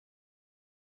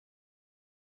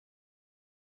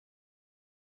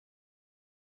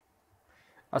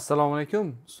Assalomu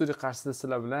alaykum. Studiya qarshisida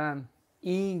sizlar bilan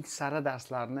eng sara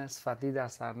darslarni, sifatli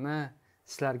darslarni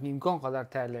sizlarga imkon qadar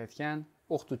tayyorlayotgan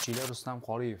o'qituvchilar Rustam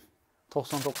Qoliyev.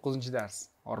 99-dars.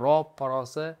 Rob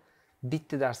parosi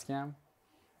bitta darsga ham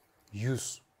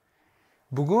 100.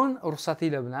 Bugun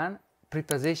ruxsatinglar bilan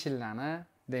prepositionlarni,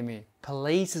 demak,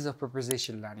 places of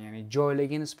prepositionlarni, ya'ni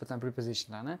joylarga nisbatan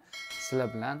prepositionlarni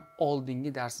sizlar bilan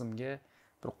oldingi darsimga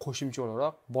bir qo'shimcha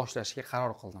o'laroq boshlashga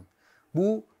qaror qildim.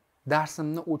 Bu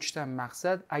darsimni o'tishdan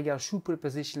maqsad, agar shu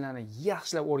prepositionlarni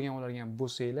yaxshilab o'rganib oladigan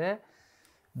bo'lsanglar,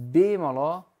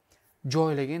 bemalol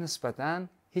joylarga nisbatan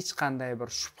hech qanday bir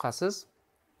shubhasiz,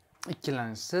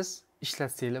 ikkilanishsiz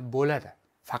ishlatsanglar bo'ladi.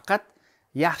 Faqat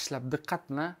yaxshilab diqqat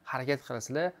bilan harakat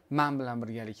qilasizlar, men bilan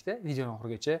birgalikda videoni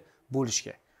oxirigacha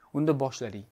bo'lishga. Unda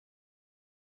boshladik.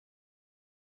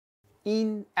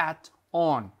 In, at,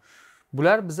 on.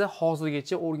 Bular biza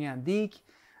hozirgacha o'rgandik.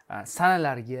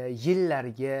 Sanalarga,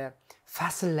 yillarga,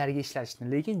 fasllarga ishlatishni,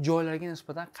 lekin joylarga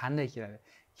nisbatan qanday keladi?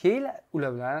 Keyin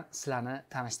ular bilan sizlarni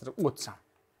tanishtirib o'tsam.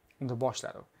 Unda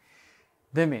boshladik.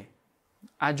 Demak,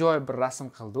 ajoyib bir rasm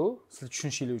qildi, siz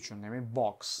tushunishingiz uchun. Demak,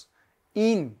 box.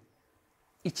 In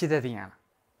ichida degani.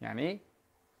 Ya'ni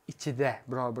ichida,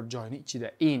 biror bir joyning ichida.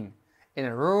 In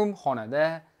a room,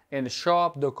 xonada, in a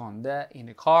shop, do'konda, in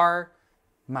a car,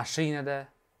 mashinada,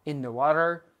 in the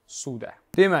water, suvda.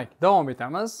 Demak, davom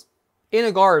etamiz. In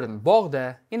a garden,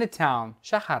 bog'da, in a town,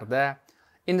 shaharda,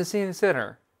 in the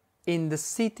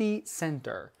city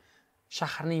center,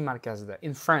 shaharning markazida,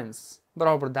 in France,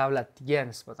 biror bir davlatga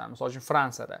nisbatan, misol uchun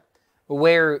Fransiyada.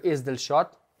 Where is Dilshot?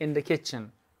 In the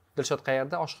kitchen. Dilshot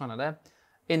qayerda? Oshxonada.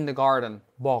 In the garden,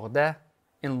 bog'da,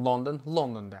 in London,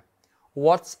 Londonda.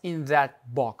 What's in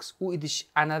that box? U idish,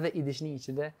 anada idishning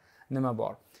ichida nima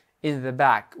bor? In the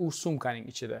back, u sumkaning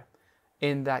ichida.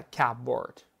 In that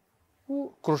cupboard.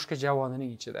 U krushka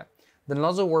javonining ichida. The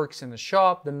nozer works in the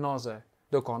shop. The nozer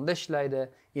do'konda ishlaydi.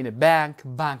 In a bank,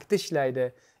 bankda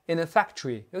ishlaydi. In a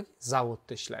factory,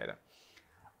 zavodda ishlaydi.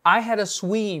 I had a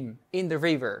swim in the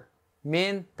river.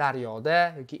 Men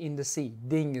daryoda yoki in the sea,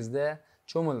 dengizda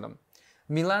cho'mildim.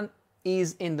 Milan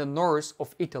is in the north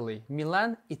of Italy.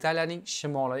 Milan Italiyaning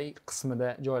shimoliy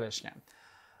qismida joylashgan.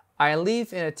 I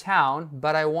live in a town,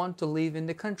 but I want to live in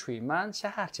the country. Man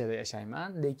shaharchada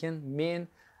yashayman, lekin men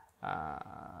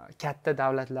katta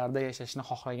davlatlarda yashashni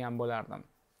xohlagan bo'lardim.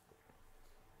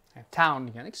 Town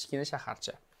degani kichkina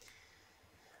shaharcha.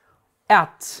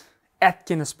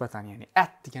 Atga nisbatan, ya'ni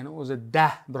at degani o'zi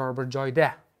da, biror bir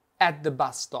joyda. At the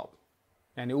bus stop.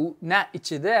 Ya'ni u na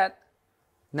ichida,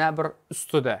 na bir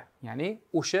ustida, ya'ni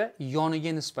o'sha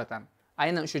yoniga nisbatan.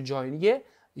 Aynan o'sha joyiga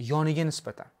yoniga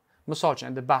nisbatan. Misol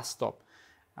uchun, the bus stop.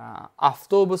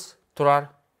 Avtobus turar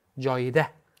joyida.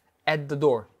 At the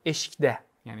door, eshikda.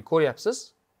 Ya'ni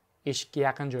ko'ryapsiz, eshikka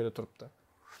yaqin joyda turibdi.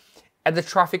 At the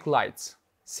traffic lights,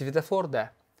 svetoforda.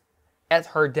 At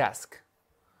her desk,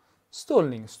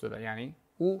 stolning ustida, ya'ni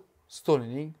u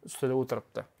stolining ustida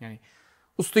o'tiribdi. Ya'ni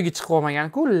ustiga chiqib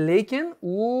olmagan-ku, lekin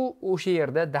u o'sha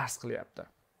yerda dars qilyapti.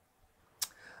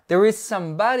 There is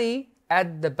somebody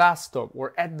at the bus stop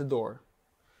or at the door.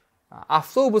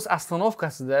 Avtobus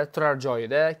ostanovkasida turar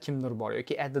joyida kimdir bor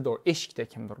yoki at the door, eshikda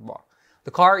kimdir bor.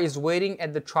 The car is waiting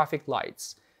at the traffic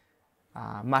lights.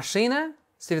 Mashina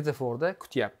svetoforda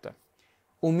kutyapti.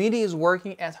 Umida is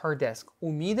working at her desk.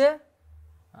 Umida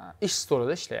ish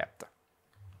stolida ishlayapti.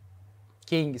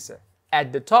 Keyingisi,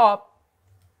 at the top,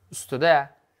 ustida,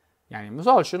 ya'ni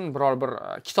misol uchun biror bir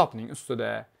kitobning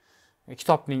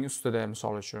ustida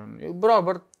misol uchun, biror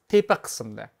bir tepa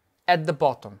qismda. At the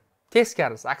bottom,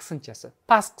 teskarisi, aksinchasi,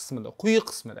 past qismida, quyi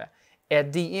qismida.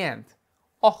 At the end,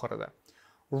 oxirida.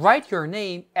 Write your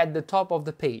name at the top of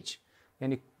the page.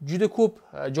 Ya'ni juda ko'p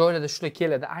joylarda shular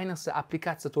keladi, ayniqsa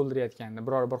aplikatsiya to'ldirayotganda,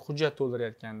 biror bir hujjat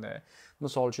to'ldirayotganda,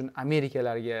 misol uchun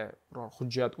Amerikalarga biror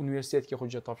hujjat, universitetga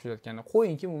hujjat topshirayotganda,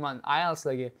 qo'yingki, umuman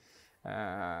IELTSlarga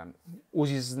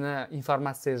o'zingizni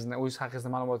informatsiyangizni, o'zingiz haqingizda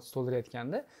ma'lumotni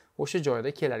to'ldirayotganda, o'sha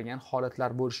joyda keladigan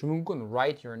holatlar bo'lishi mumkin.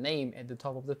 Write your name at the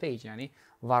top of the page, ya'ni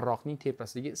varroqning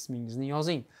tepasiga ismingizni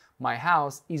yozing. My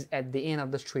house is at the end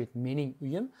of the street. Mening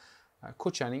uyim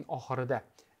ko'chaning oxirida.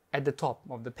 At the top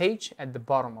of the page, at the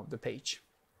bottom of the page.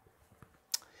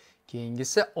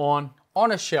 Keyingisi on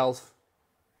a shelf.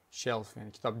 Shelf,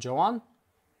 ya'ni kitob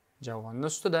javonning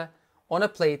ustida. On a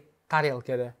plate,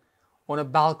 tarelkada. On a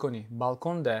balcony,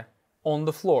 balkonda. On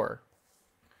the floor.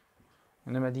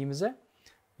 Nima deymiz?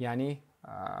 Ya'ni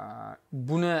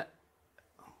buni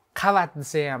qavat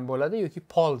desa ham bo'ladi yoki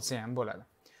pol desa ham bo'ladi.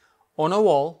 On a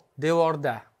wall,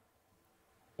 devorda.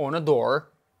 On a door,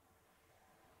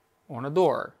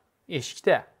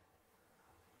 eshikda.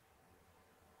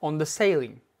 On the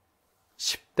ceiling,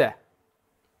 shipda.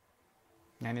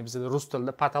 Ya'ni bizda rus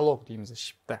tilida patolog deymiz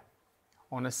shipda.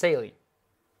 On a ceiling.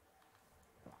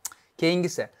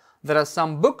 Keyingisi. There are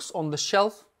some books on the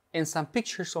shelf and some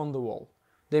pictures on the wall.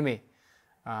 Demak,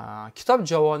 kitob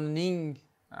javonining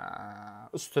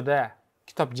ustida,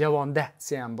 kitob javonda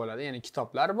desa ham bo'ladi. Ya'ni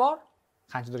kitoblar bor,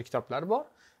 qanchadir kitoblar bor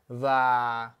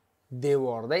va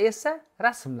devorda esa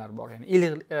rasmlar bor. Ya'ni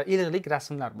iliqlik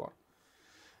rasmlar bor.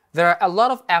 There are a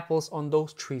lot of apples on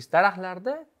those trees.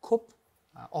 Daraxtlarda ko'p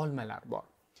olmalar bor.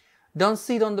 Don't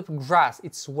sit on the grass,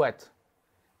 it's wet.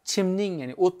 Chimning,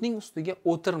 ya'ni o'tning ustiga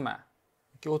o'tirma.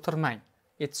 O'tirmang.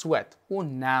 It's wet. U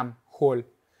nam, ho'l.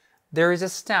 There is a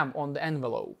stamp on the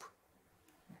envelope.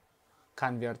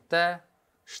 Konvertda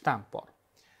shtamp bor.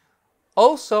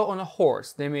 Also on a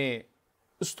horse. Demak,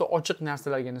 usti ochiq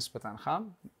narsalarga nisbatan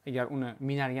ham, agar uni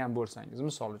minargan bo'lsangiz,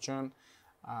 misol uchun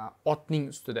otning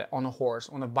ustida, on a horse,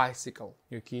 on a bicycle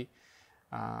yoki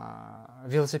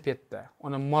velosipedda,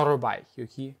 on a motorbike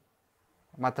yoki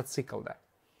mototsiklda.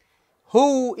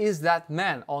 Who is that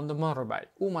man on the motorbike?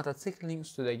 U mototsiklning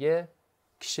ustidagi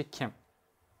kishi kim?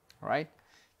 Right?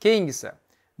 Keyingisi.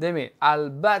 Demak,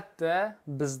 albatta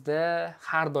bizda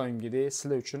har doimgidek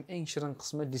sizlar uchun eng shirin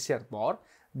qismi desert bor.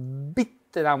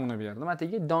 Bitta namuna berdim.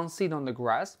 Atigi don't sit on the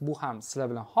grass. Bu ham sizlar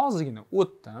bilan hozirgina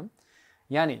o'tdim.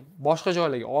 Ya'ni boshqa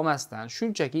joylarga olmasdan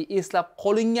shunchaki eslab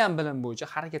qolingan bilim bo'yicha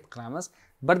harakat qilamiz.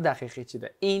 1 daqiqa ichida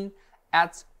in,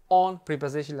 at, on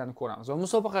prepositionlarni ko'ramiz va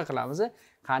musobaqa qilamiz.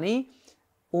 Qani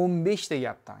 15 ta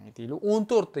gapdan aytaylik,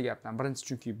 14 ta gapdan. Birinchi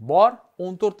chunki bor,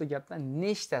 14 ta gapdan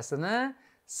nechtasini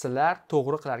sizlar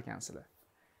to'g'ri qilar ekansizlar.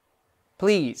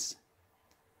 Please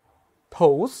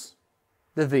pause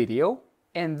the video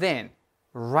and then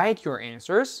write your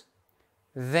answers.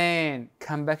 Then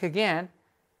come back again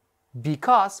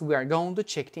because we are going to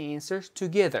check the answers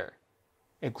together.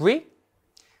 Agree?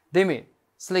 Demak,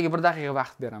 sizlarga 1 daqiqa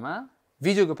vaqt beraman.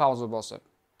 Videoga pauza bosib,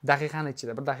 daqiqaning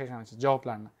ichida, 1 daqiqaning ichida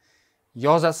javoblarni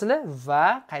yozasizlar va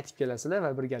qaytib kelasizlar va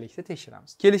birgalikda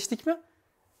tekshiramiz. Kelishdikmi?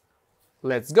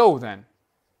 Let's go then.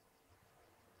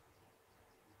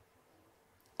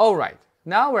 All right,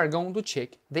 now we're going to check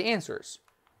the answers.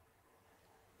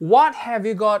 What have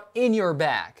you got in your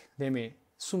bag? Demak,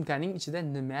 sumkaning ichida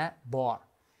nima bor?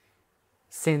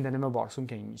 Senda nima bor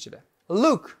sumkaning ichida?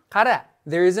 Look, qara,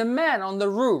 there is a man on the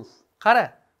roof.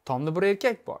 Qara, tomda bir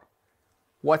erkak bor.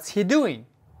 What's he doing?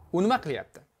 U nima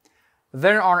qilyapti?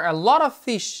 There are a lot of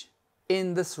fish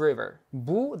in this river.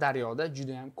 Bu daryoda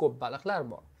juda ham ko'p baliqlar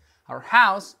bor. Our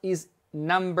house is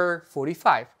number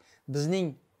 45.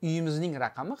 Bizning uyimizning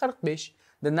raqami 45.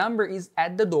 The number is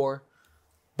at the door.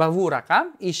 Va bu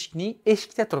raqam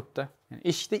eshikda turibdi. Ya'ni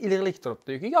eshikda iliqlik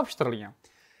turibdi yoki yopishtirilgan.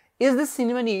 Is the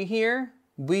cinema near here?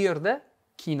 Bu yerda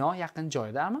kino yaqin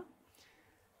joydami?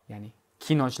 Ya'ni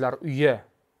kinochilar uyi,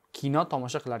 kino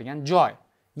tomosha qiladigan joy.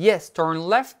 Yes, turn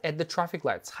left at the traffic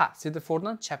lights. Ha,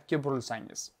 semafordan chapga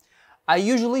burilsangiz. I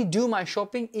usually do my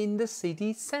shopping in the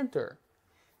city center.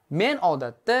 Men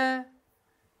odatda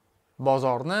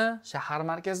bozorni shahar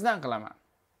markazidan qilaman.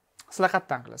 Sizlar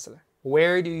qayerdan qilasizlar?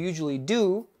 Where do you usually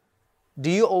do? Do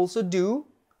you also do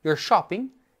your shopping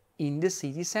in the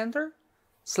city center?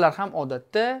 Sizlar ham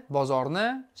odatda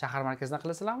bozorni shahar markazidan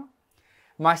qilasizlarmi?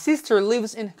 My sister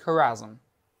lives in Xorazm.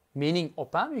 Mening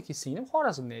opam yoki singlim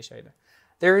Xorazmda yashaydi.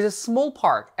 There is a small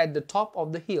park at the top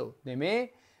of the hill. Demak,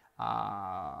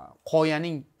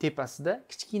 qoyaning tepasida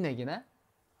kichkinagina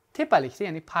tepalikda,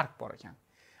 ya'ni park bor ekan.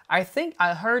 I think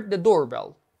I heard the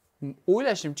doorbell.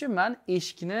 O'ylashimcha men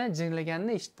eshikni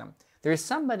jinglaganini eshitdim. There is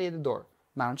somebody at the door.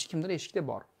 Menimcha kimdir eshikda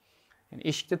bor. Ya'ni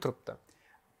eshikda turibdi.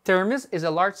 Termiz is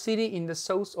a large city in the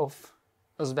south of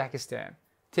Uzbekistan.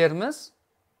 Termiz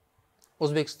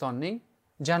O'zbekistonning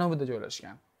janubida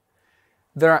joylashgan.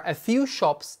 There are a few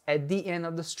shops at the end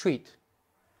of the street.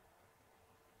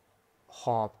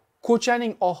 Xo'p,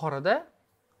 ko'chaning oxirida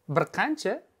bir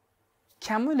qancha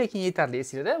kamu lekin yetarli,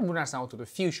 esingizda bu narsani o'tirdi.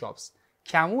 Few shops.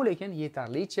 Kamu lekin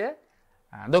yetarlicha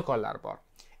do'konlar bor.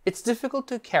 It's difficult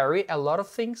to carry a lot of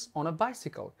things on a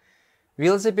bicycle.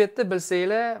 Velosipedda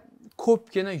bilsanglar,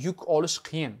 ko'pgina yuk olish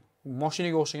qiyin.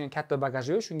 Mashinaga o'xshagan katta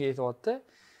bagaj yo'q, shunga yetyapti.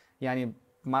 Ya'ni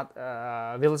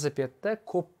velosipedda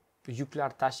ko'p yuklar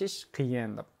tashish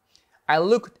qiyin deb. I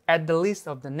looked at the list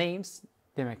of the names.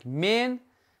 Demak, men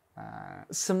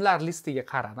ismlar listiga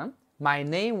qaradim. My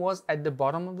name was at the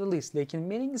bottom of the list. Lekin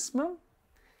mening ismim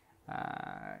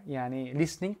ya'ni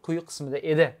listning quyi qismida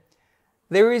edi.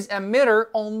 There is a mirror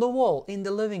on the wall in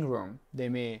the living room.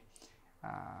 Demak,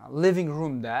 living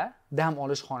roomda, dam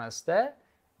olish xonasida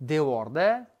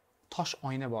devorda tosh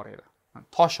oyna bor edi.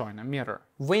 Tosh oyna, mirror.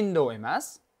 Window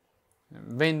emas.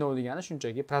 Window degani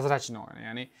shunchaki prozrachniy oyna,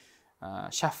 ya'ni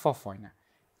shaffof oyna.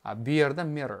 Bu yerda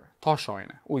mirror, tosh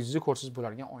oyna. O'zingizni ko'rsangiz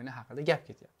bo'ladigan oyna haqida gap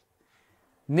ketyapti.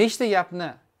 Nechta gapni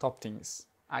topdingiz?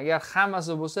 Agar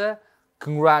hammasi bo'lsa,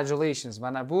 congratulations.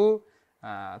 Mana bu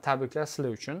tabriklar sizlar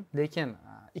uchun. Lekin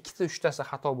ikkita, uchtasi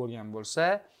xato bo'lgan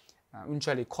bo'lsa,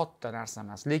 unchalik katta narsa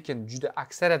emas. Lekin juda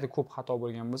aksariyati ko'p xato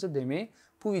bo'lgan bo'lsa, demak,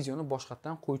 bu videoni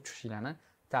boshqatdan qo'yib chiqishinglarni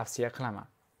tavsiya qilaman.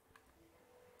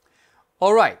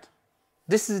 All right.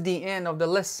 This is the end of the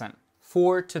lesson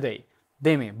for today.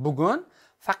 Demak, bugun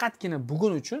faqatgina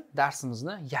bugun uchun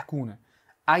darsimizni yakuni.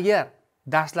 Agar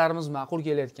darslarimiz ma'qul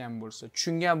kelayotgan bo'lsa,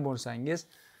 tushungan bo'lsangiz,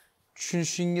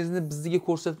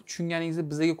 tushunganingizni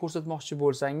bizga ko'rsatmoqchi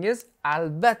bo'lsangiz,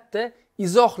 albatta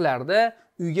izohlarda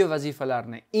uyga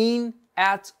vazifalarni in,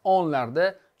 at,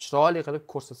 onlarda chiroyli qilib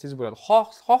ko'rsatsangiz bo'ladi.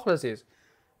 Xohlasangiz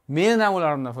meni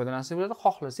namunalarimdan foydalansangiz bo'ladi,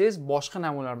 xohlasangiz boshqa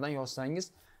namunalardan yozsangiz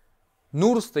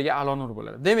nur ustiga a'lo nur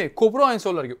bo'ladi. Demak, ko'proq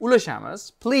insonlarga ulashamiz.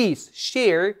 Please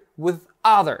share with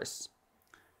others.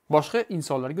 Boshqa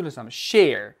insonlarga ulashamiz.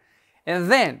 Share.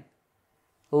 And then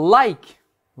like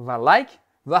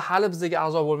va hali bizga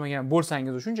a'zo bo'lmagan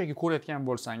bo'lsangiz, shunchaki ko'rayotgan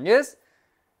bo'lsangiz,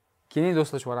 keling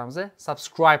do'stlar boramiz,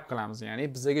 subscribe qilamiz, ya'ni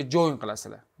bizga join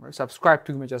qilasizlar. Subscribe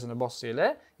tugmachasini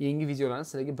bossanglar, yangi videolarni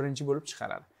sizlarga birinchi bo'lib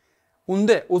chiqaradi.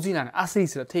 Unda o'zinglarni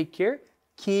asraysizlar, take care.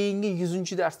 Keyingi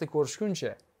 100-darsda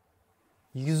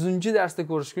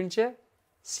ko'rishguncha,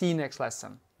 see you next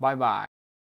lesson. Bye bye.